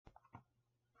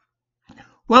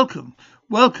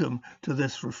Welcome to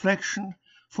this reflection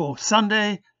for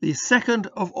Sunday, the 2nd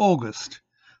of August,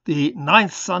 the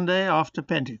 9th Sunday after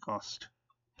Pentecost.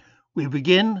 We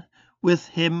begin with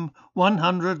hymn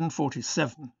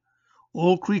 147,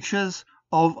 All Creatures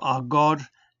of Our God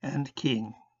and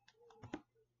King.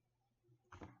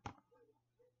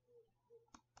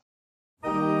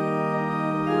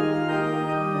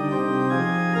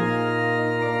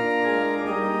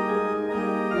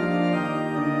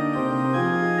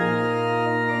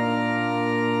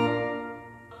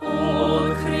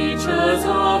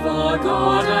 Of our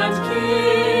God and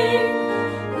King,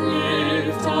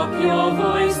 lift up your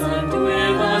voice and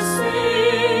with us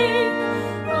sing.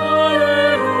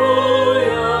 Alleluia,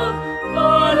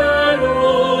 alleluia.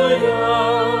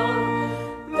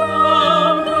 The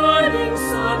burning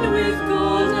sun with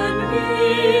golden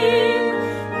beam,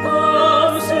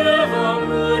 the silver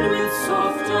moon with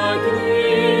softer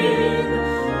gleam.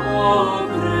 Oh,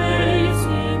 praise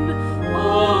him,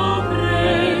 oh,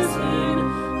 praise him.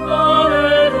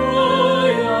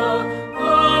 Alleluia,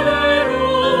 alleluia,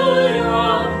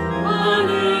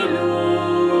 alleluia.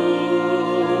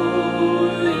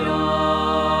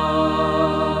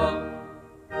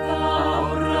 Thou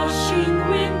rushing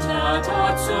wind that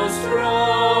art so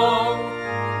strong,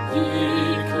 ye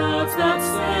clouds that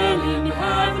sail in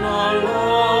heaven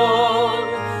along,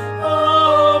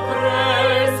 oh,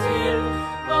 praise him,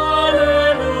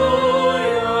 alleluia.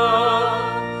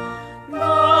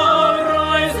 The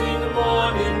rising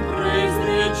morning praise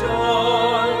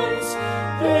rejoice,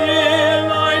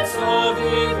 delights of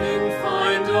evening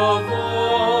find a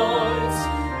voice.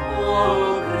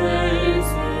 Oh, praise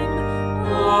him,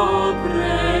 oh,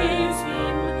 praise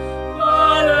him.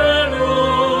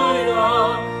 Alleluia,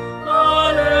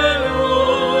 alleluia,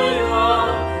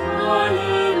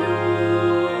 alleluia.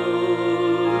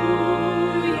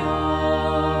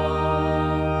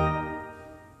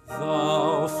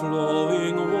 Thou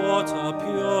flowing water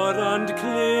pure and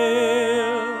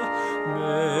clear,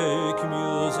 make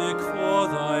music for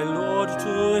thy Lord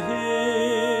to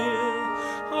hear.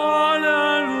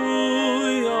 Alleluia,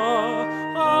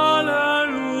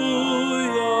 alleluia.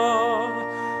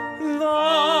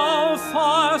 Thou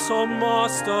fire so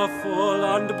masterful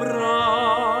and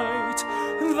bright,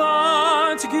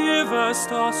 that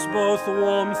givest us both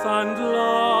warmth and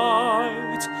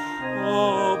light.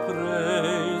 Oh,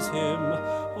 praise him,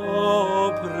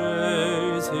 oh,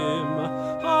 praise him.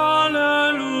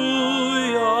 Alleluia,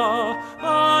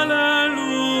 alleluia,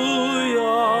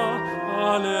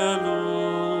 alleluia.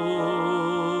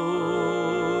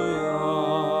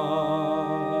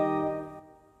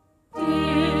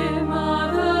 Dear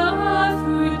Mother Earth,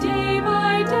 who day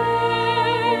by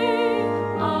day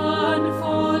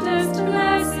unfoldest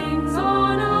blessings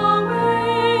on our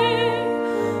way,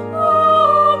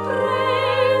 oh,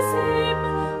 praise him,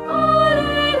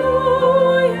 alleluia.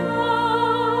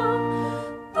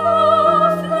 The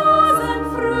flowers and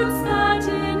fruits that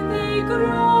in thee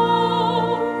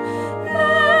grow,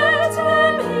 let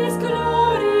them his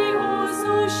glory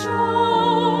also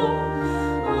show.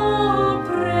 Oh,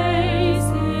 praise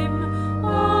him,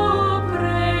 oh,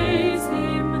 praise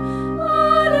him.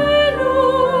 Alleluia,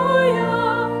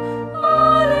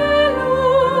 alleluia,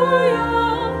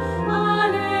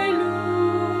 alleluia.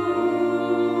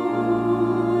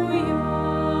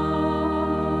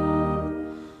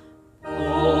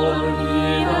 All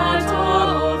ye that are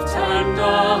of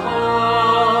tender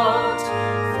heart,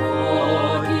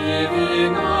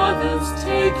 forgiving others,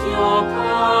 take your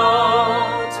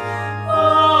part.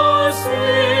 Oh,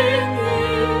 sing ye,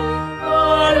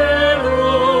 alleluia.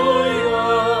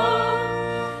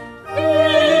 Ye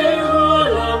who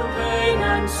long pain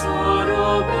and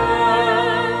sorrow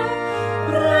bear,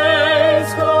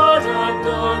 praise God and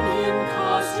on him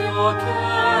cast your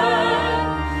care.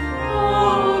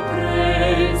 Oh,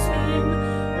 praise him,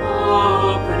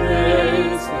 oh,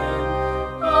 praise him.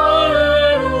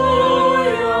 Alleluia,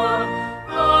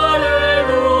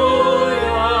 alleluia,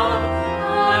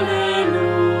 alleluia.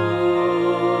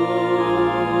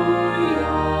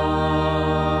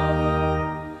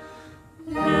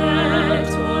 Let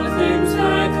all things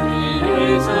thy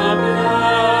Creator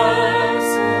bless,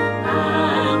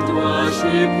 and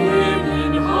worship him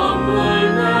in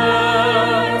humbleness.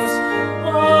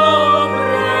 Oh,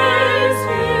 praise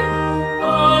him,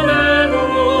 alleluia.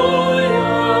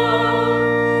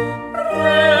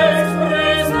 Praise,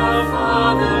 praise the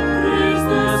Father, praise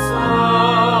the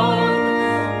Son,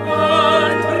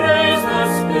 and praise the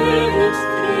Spirit,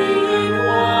 three in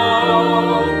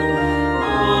one.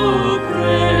 Oh,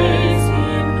 praise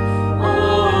him,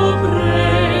 oh,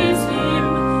 praise him,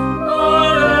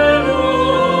 alleluia,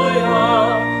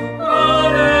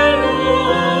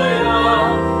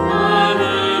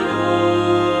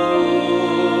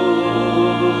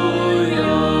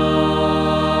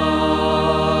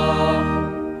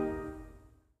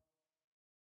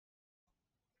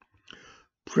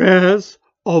 Prayers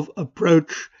of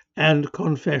approach and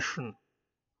confession.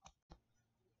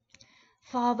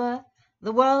 Father,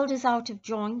 the world is out of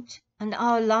joint, and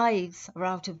our lives are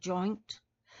out of joint.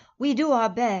 We do our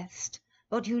best,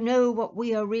 but you know what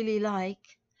we are really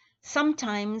like.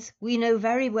 Sometimes we know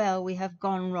very well we have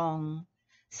gone wrong.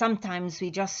 Sometimes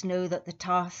we just know that the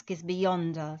task is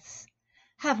beyond us.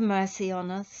 Have mercy on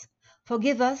us.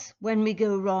 Forgive us when we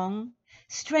go wrong.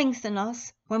 Strengthen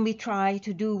us when we try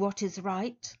to do what is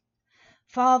right.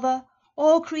 Father,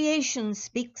 all creation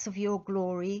speaks of your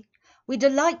glory. We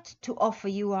delight to offer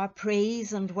you our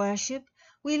praise and worship.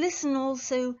 We listen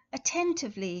also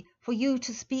attentively for you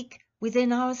to speak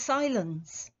within our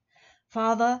silence.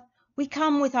 Father, we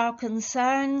come with our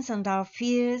concerns and our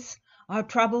fears, our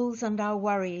troubles and our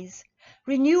worries.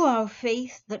 Renew our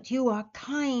faith that you are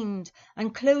kind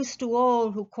and close to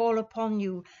all who call upon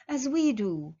you as we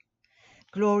do.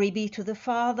 Glory be to the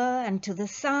Father, and to the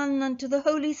Son, and to the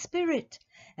Holy Spirit,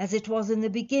 as it was in the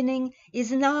beginning,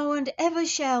 is now, and ever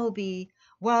shall be,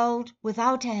 world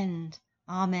without end.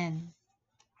 Amen.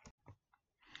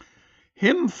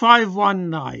 Hymn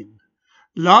 519.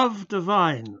 Love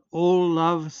divine, all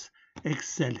loves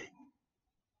excelling.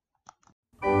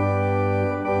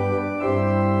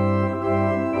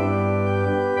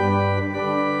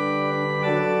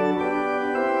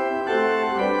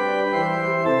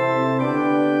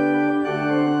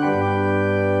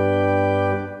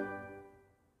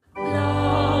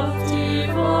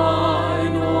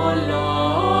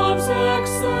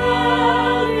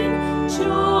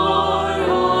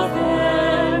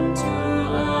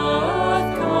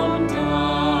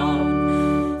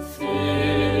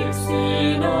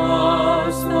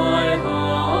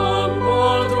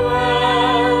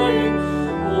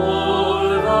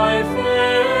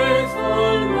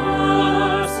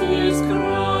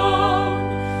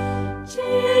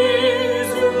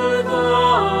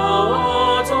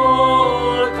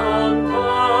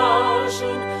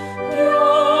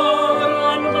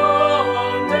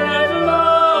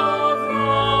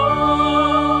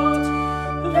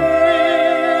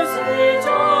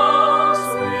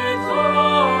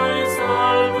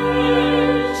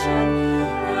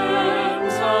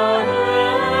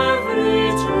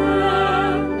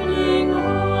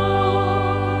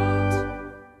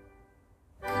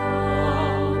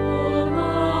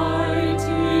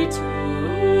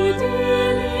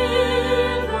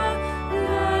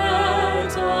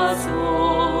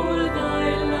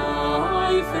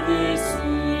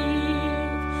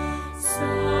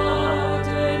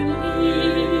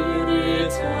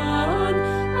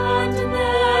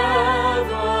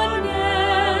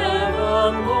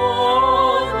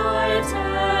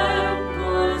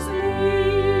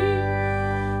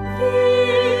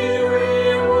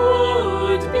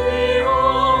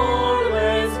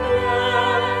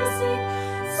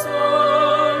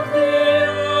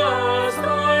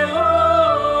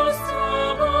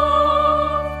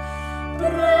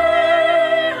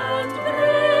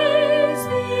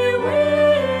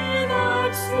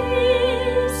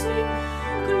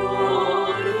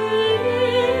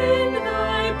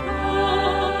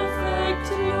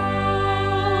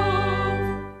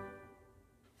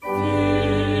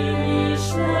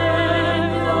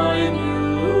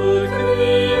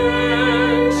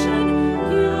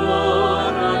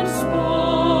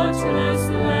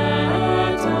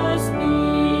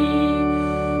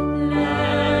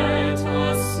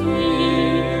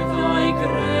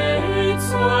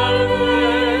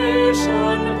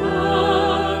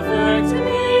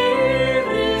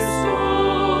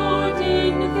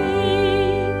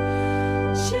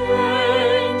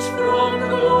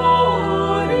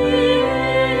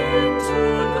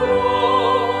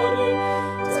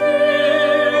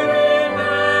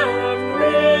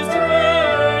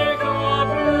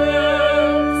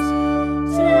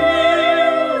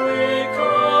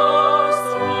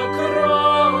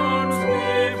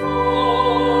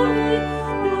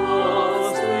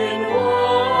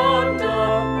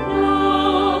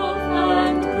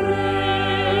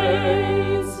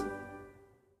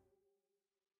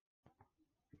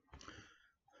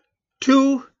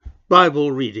 Two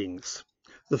Bible readings.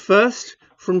 The first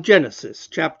from Genesis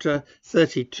chapter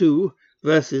 32,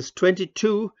 verses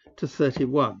 22 to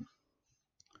 31.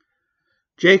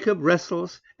 Jacob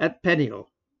wrestles at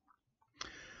Peniel.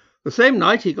 The same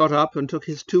night he got up and took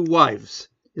his 2 wives,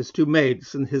 his 2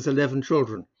 maids, and his 11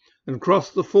 children, and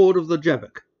crossed the ford of the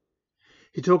Jabbok.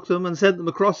 He took them and sent them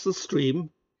across the stream,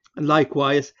 and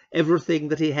likewise everything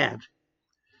that he had.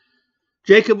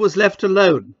 Jacob was left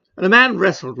alone, and a man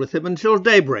wrestled with him until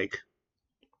daybreak.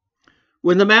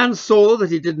 When the man saw that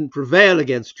he didn't prevail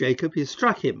against Jacob, he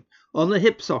struck him on the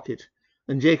hip socket,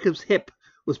 and Jacob's hip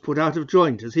was put out of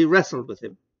joint as he wrestled with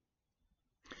him.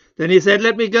 Then he said,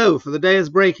 "Let me go, for the day is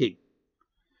breaking."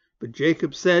 But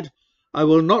Jacob said, "I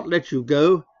will not let you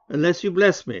go unless you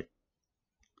bless me."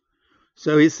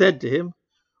 So he said to him,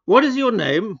 "What is your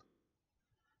name?"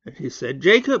 And he said,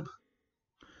 "Jacob."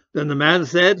 Then the man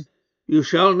said, "You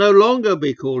shall no longer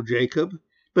be called Jacob,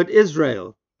 but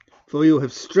Israel, for you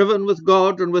have striven with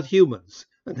God and with humans,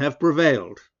 and have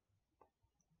prevailed."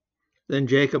 Then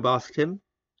Jacob asked him,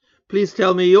 "Please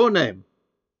tell me your name."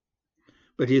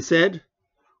 But he said,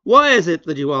 "Why is it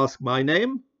that you ask my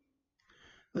name?"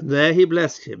 And there he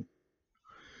blessed him.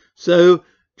 So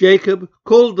Jacob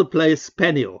called the place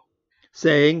Peniel,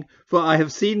 saying, "For I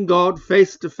have seen God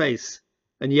face to face,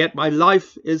 and yet my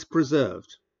life is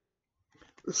preserved."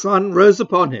 The sun rose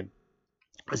upon him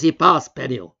as he passed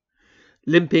Peniel,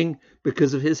 limping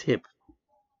because of his hip.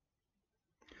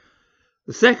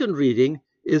 The second reading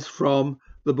is from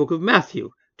the book of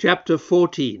Matthew, chapter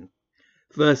 14,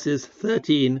 verses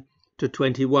 13 to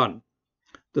 21,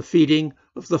 the feeding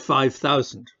of the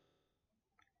 5,000.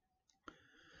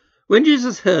 When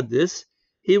Jesus heard this,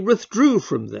 he withdrew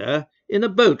from there in a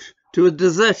boat to a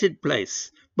deserted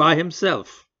place by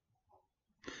himself.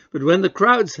 But when the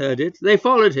crowds heard it, they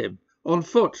followed him on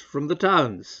foot from the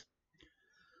towns.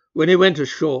 When he went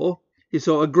ashore, he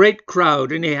saw a great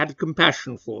crowd, and he had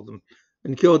compassion for them,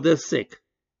 and cured their sick.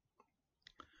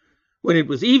 When it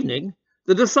was evening,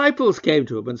 the disciples came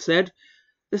to him and said,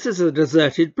 "This is a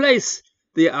deserted place.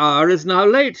 The hour is now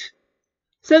late.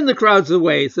 Send the crowds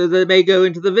away so they may go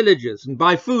into the villages and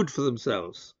buy food for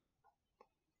themselves."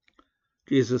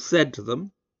 Jesus said to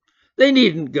them, "They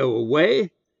needn't go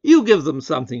away. You give them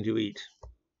something to eat."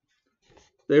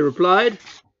 They replied,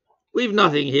 "We've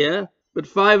nothing here but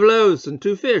 5 loaves and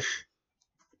 2 fish.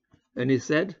 And he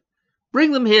said,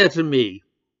 "Bring them here to me."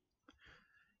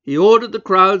 He ordered the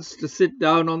crowds to sit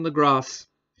down on the grass.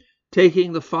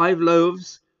 Taking the 5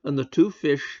 loaves and the 2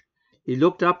 fish, he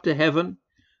looked up to heaven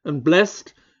and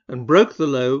blessed and broke the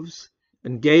loaves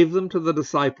and gave them to the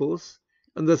disciples,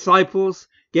 and the disciples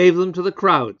gave them to the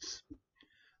crowds.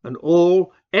 And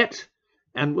all ate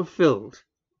and were filled.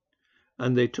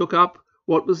 And they took up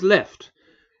what was left,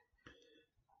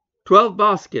 12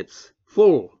 baskets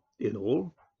full in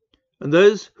all. And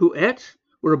those who ate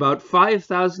were about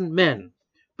 5,000 men,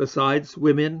 besides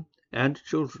women and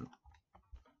children.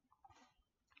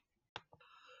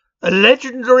 A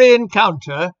legendary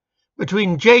encounter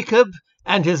between Jacob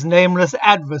and his nameless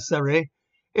adversary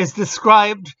is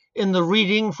described in the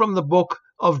reading from the book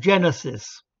of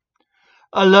Genesis.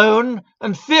 Alone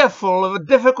and fearful of a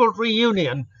difficult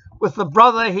reunion with the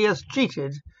brother he has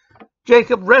cheated,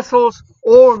 Jacob wrestles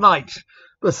all night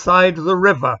beside the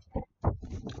river,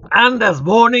 and as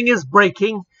morning is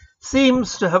breaking,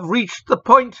 seems to have reached the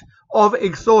point of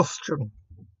exhaustion.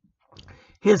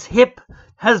 His hip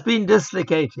has been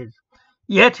dislocated,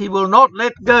 yet he will not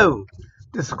let go,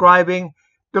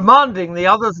 demanding the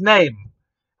other's name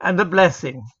and a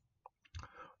blessing.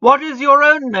 "What is your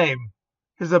own name?"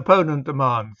 his opponent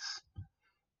demands.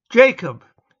 "Jacob,"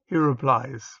 he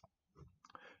replies.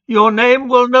 "Your name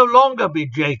will no longer be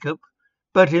Jacob,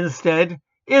 but instead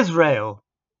Israel,"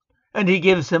 and he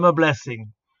gives him a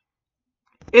blessing.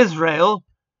 Israel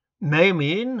may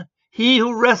mean he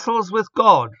who wrestles with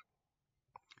God.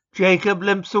 Jacob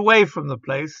limps away from the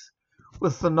place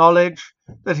with the knowledge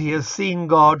that he has seen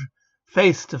God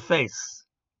face to face.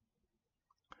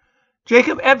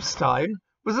 Jacob Epstein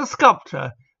was a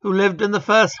sculptor who lived in the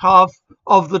first half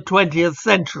of the 20th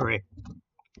century.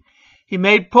 He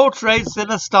made portraits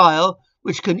in a style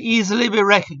which can easily be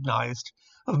recognized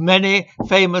of many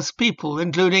famous people,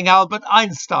 including Albert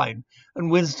Einstein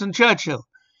and Winston Churchill.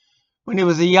 When he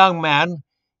was a young man,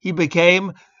 he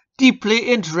became deeply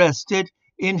interested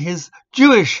in his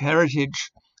Jewish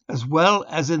heritage, as well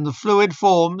as in the fluid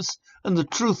forms and the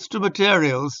truth to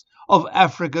materials of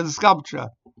African sculpture.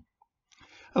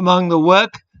 Among the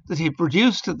work that he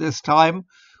produced at this time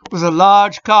was a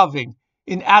large carving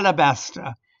in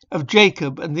alabaster of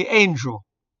Jacob and the angel.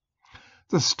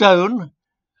 The stone,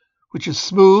 which is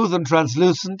smooth and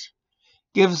translucent,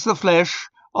 gives the flesh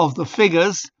of the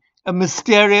figures a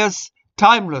mysterious,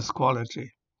 timeless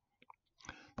quality.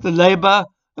 The labour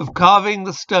of carving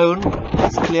the stone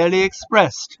is clearly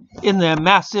expressed in their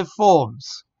massive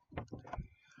forms.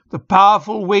 The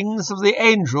powerful wings of the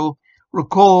angel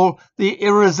recall the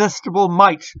irresistible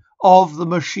might of the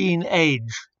machine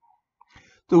age.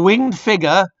 The winged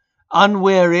figure,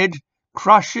 unwearied,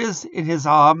 crushes in his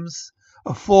arms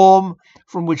a form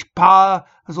from which power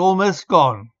has almost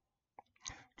gone.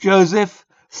 Joseph,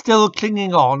 still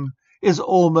clinging on, is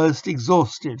almost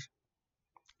exhausted.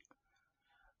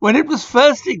 When it was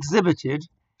first exhibited,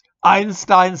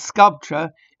 Einstein's sculpture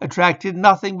attracted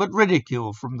nothing but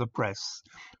ridicule from the press,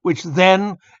 which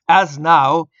then, as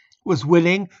now, was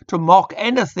willing to mock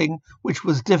anything which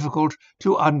was difficult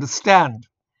to understand.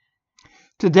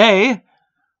 Today,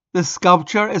 this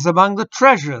sculpture is among the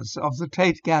treasures of the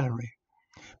Tate Gallery,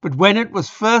 but when it was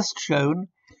first shown,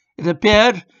 it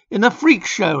appeared in a freak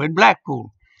show in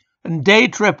Blackpool, and day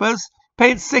trippers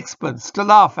paid sixpence to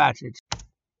laugh at it.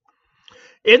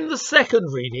 In the second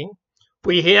reading,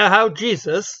 we hear how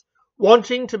Jesus,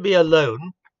 wanting to be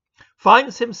alone,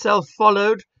 finds himself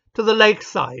followed to the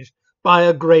lakeside by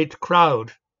a great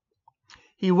crowd.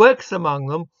 He works among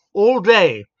them all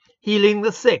day, healing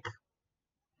the sick.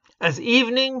 As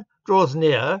evening draws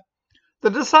near,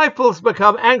 the disciples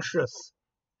become anxious.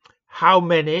 How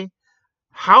many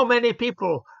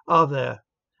people are there?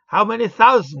 How many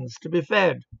thousands to be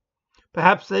fed?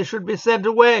 Perhaps they should be sent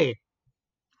away.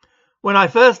 When I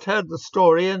first heard the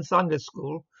story in Sunday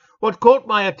school, what caught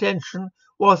my attention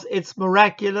was its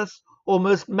miraculous,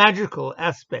 almost magical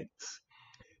aspects.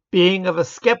 Being of a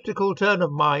skeptical turn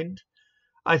of mind,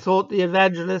 I thought the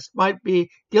evangelist might be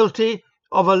guilty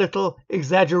of a little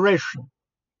exaggeration.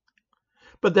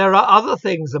 But there are other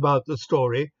things about the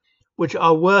story which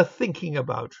are worth thinking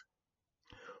about.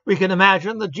 We can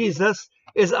imagine that Jesus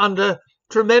is under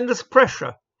tremendous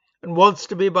pressure and wants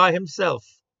to be by himself.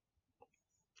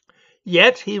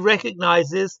 Yet he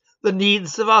recognizes the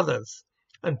needs of others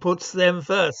and puts them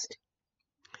first.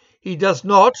 He does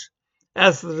not,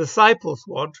 as the disciples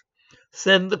want,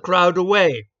 send the crowd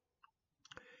away.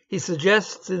 He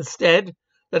suggests instead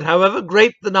that however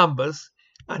great the numbers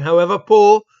and however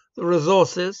poor the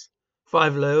resources,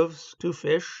 5 loaves, 2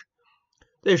 fish,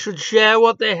 they should share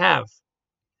what they have,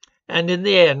 and in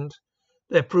the end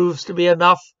there proves to be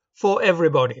enough for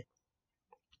everybody.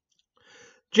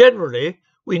 Generally,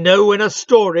 we know when a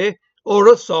story or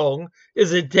a song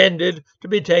is intended to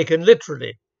be taken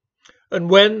literally,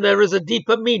 and when there is a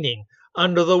deeper meaning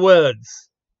under the words.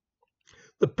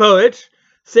 The poet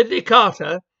Sidney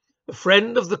Carter, a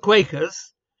friend of the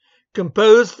Quakers,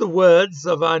 composed the words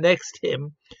of our next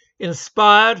hymn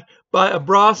inspired by a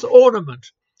brass ornament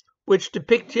which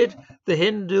depicted the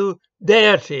Hindu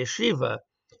deity Shiva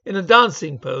in a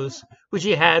dancing pose which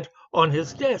he had on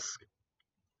his desk.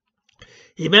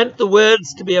 He meant the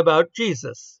words to be about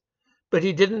Jesus, but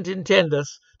he didn't intend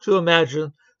us to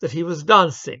imagine that he was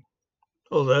dancing,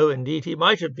 although indeed he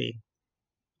might have been.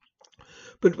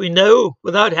 But we know,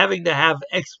 without having to have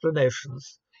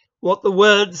explanations, what the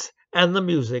words and the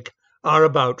music are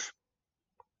about.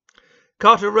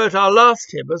 Carter wrote our last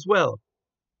hymn as well.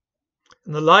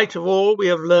 In the light of all we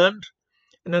have learned,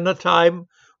 and in a time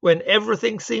when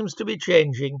everything seems to be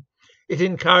changing, it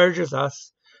encourages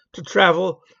us to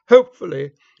travel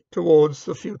hopefully towards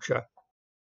the future.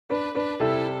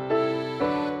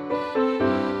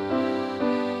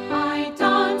 I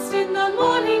danced in the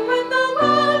morning when the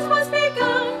world was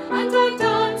begun, and I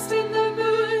danced in the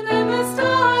moon and the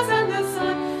stars and the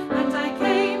sun, and I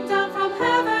came down from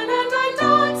heaven and I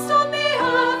danced on the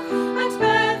earth, and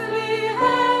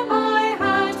Bethlehem I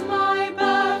had my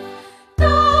birth.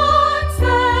 Dance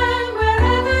then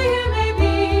wherever you may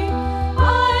be,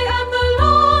 I am the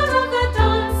Lord of the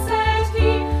dance, said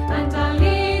he, and I'll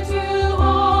lead you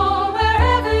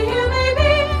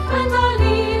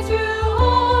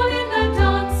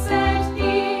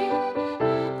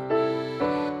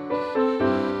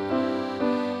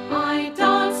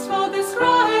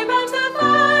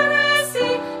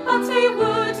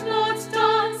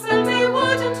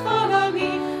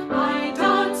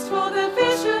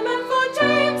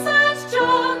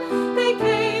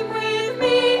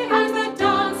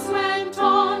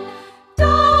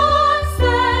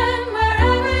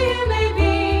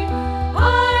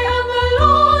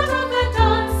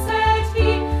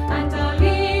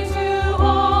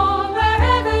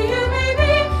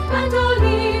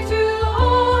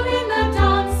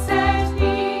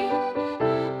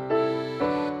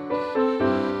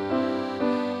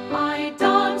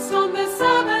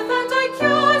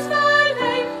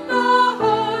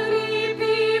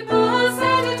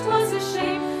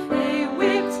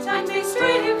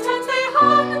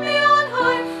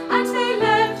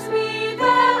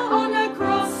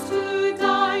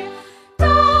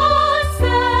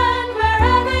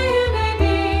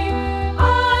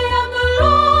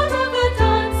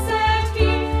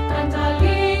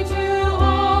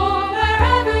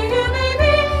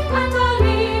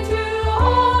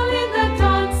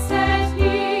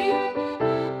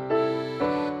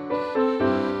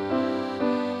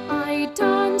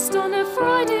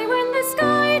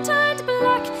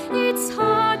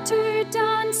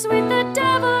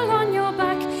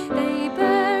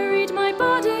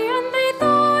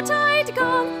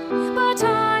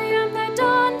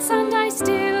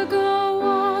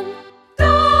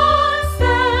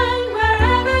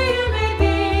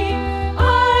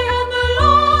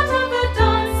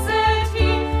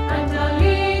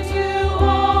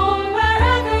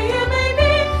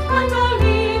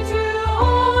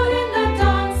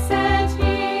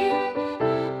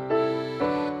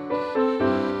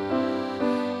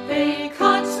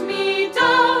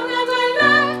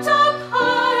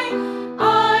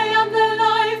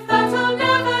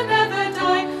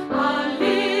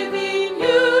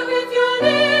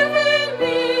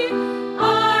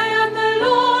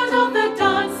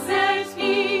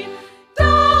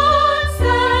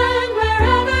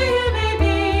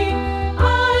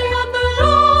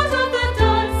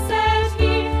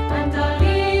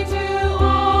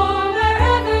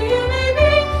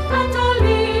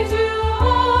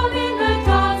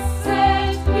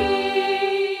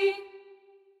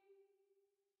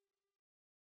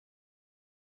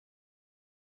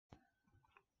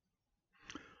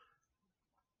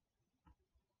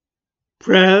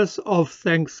prayers of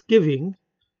thanksgiving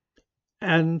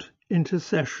and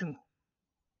intercession.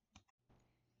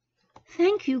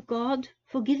 Thank you, God,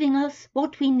 for giving us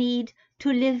what we need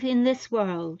to live in this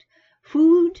world: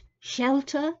 food,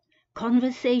 shelter,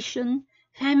 conversation,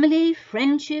 family,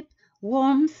 friendship,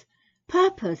 warmth,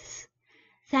 purpose.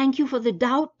 Thank you for the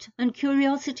doubt and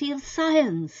curiosity of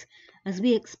science as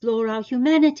we explore our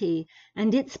humanity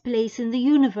and its place in the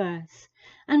universe,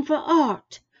 and for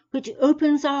art, which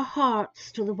opens our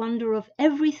hearts to the wonder of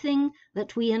everything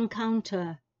that we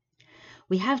encounter.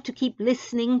 We have to keep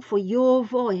listening for your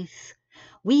voice.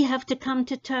 We have to come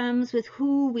to terms with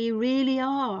who we really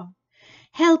are.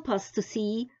 Help us to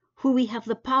see who we have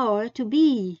the power to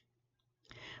be.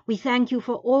 We thank you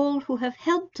for all who have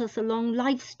helped us along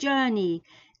life's journey,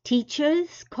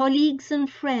 teachers, colleagues, and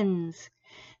friends.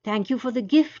 Thank you for the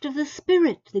gift of the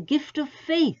Spirit, the gift of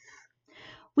faith.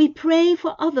 We pray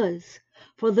for others,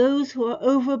 for those who are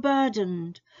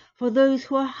overburdened, for those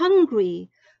who are hungry,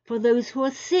 for those who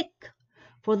are sick,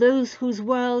 for those whose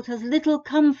world has little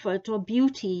comfort or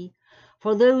beauty,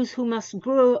 for those who must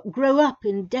grow up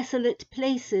in desolate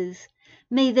places.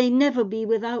 May they never be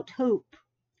without hope.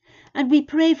 And we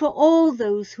pray for all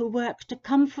those who work to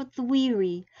comfort the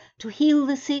weary, to heal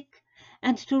the sick,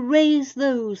 and to raise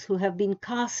those who have been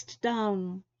cast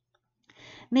down.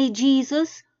 May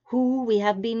Jesus, who, we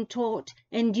have been taught,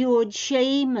 endured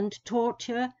shame and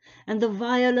torture and the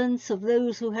violence of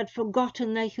those who had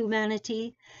forgotten their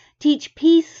humanity, teach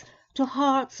peace to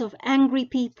hearts of angry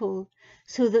people,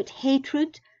 so that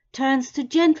hatred turns to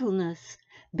gentleness,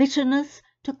 bitterness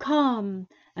to calm,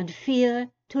 and fear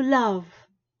to love.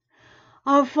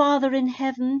 Our Father in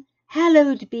heaven,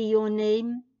 hallowed be your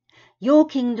name. Your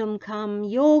kingdom come,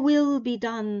 your will be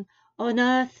done, on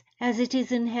earth as it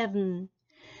is in heaven.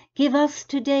 Give us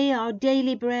today our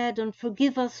daily bread, and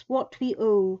forgive us what we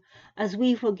owe, as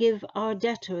we forgive our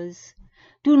debtors.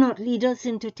 Do not lead us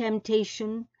into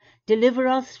temptation. Deliver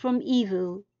us from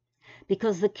evil.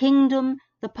 Because the kingdom,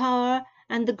 the power,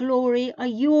 and the glory are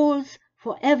yours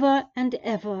for ever and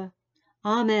ever.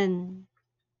 Amen.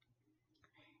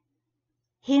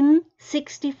 Hymn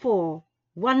 64.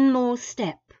 One More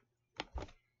Step.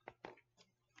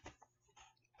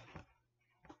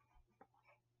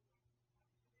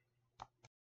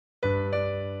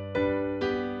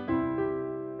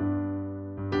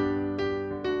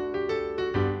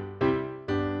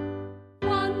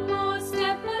 One more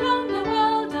step along the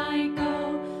world I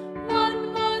go.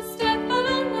 One more step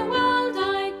along the world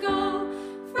I go.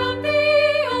 From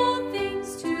the old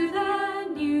things to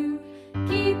the new.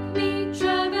 Keep me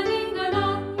traveling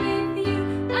along with you.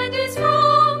 And it's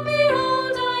from the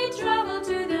old I travel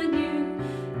to the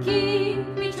new. Keep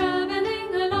me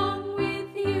traveling along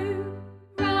with you.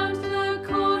 Round the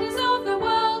corners of the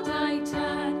world I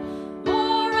turn.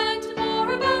 More and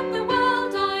more about the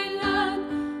world I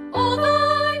learn. All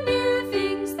the new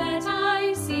things that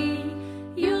I see,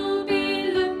 you'll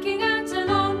be looking at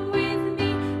along with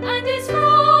me. And it's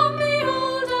from the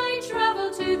old I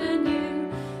travel to the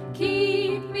new.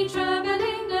 Keep me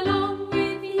traveling along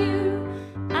with you.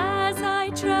 As I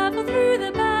travel through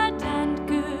the bad and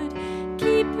good,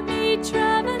 keep me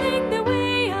traveling the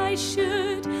way I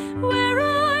should. Where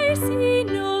I see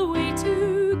no way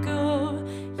to go,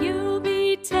 you'll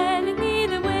be telling me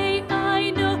the way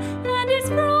I know. And it's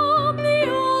from the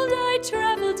old I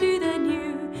travel to the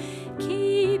new.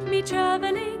 Keep me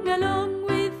traveling along